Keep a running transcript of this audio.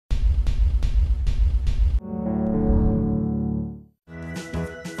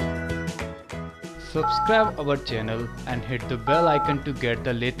Subscribe our channel and hit the bell icon to get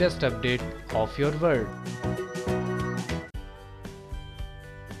the latest update of your world.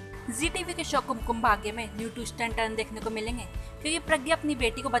 Ji TV के show Kumkum Bhagya में new twist and turn देखने को मिलेंगे क्योंकि प्रज्ञा अपनी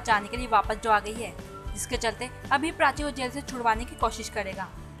बेटी को बचाने के लिए वापस जो आ गई है, जिसके चलते अभी प्राची को जेल से छुड़वाने की कोशिश करेगा।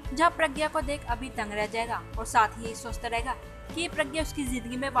 जहां प्रज्ञा को देख अभी दंग रह जाएगा और साथ ही यही सोचता रहेगा कि ये प्रज्ञा उसकी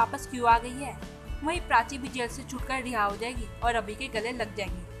जिंदगी में वापस क्यों आ गई है। वहीं प्राची भी जेल से छूटकर रिहा हो जाएगी और अभी के गले लग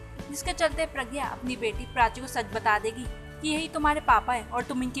जाएगी, जिसके चलते प्रज्ञा अपनी बेटी प्राची को सच बता देगी कि यही तुम्हारे पापा है और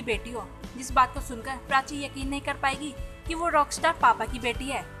तुम इनकी बेटी हो। जिस बात को सुनकर प्राची यकीन नहीं कर पाएगी कि वो रॉकस्टार पापा की बेटी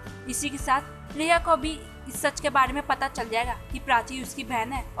है। इसी के साथ रिया को भी इस सच के बारे में पता चल जाएगा कि प्राची उसकी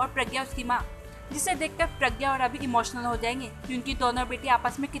बहन है और प्रज्ञा उसकी माँ, जिसे देखकर प्रज्ञा और अभी इमोशनल हो जाएंगे कि उनकी दोनों बेटी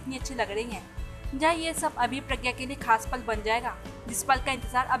आपस में कितनी अच्छी लग रही हैं। जहाँ ये सब अभी प्रज्ञा के लिए खास पल बन जाएगा, जिस पल का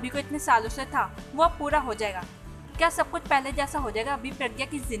इंतजार अभी को इतने सालों से था वो अब पूरा हो जाएगा। क्या सब कुछ पहले जैसा हो जाएगा अभी प्रज्ञा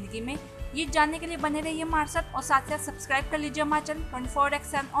की जिंदगी में? ये जानने के लिए बने रहिए हमारे साथ और साथ साथ सब्सक्राइब कर लीजिए हमारे channel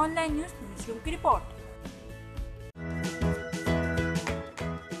 24x online news room की report.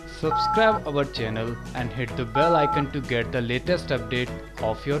 Subscribe our channel and hit the bell icon to get the latest update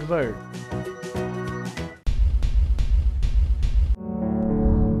of your world.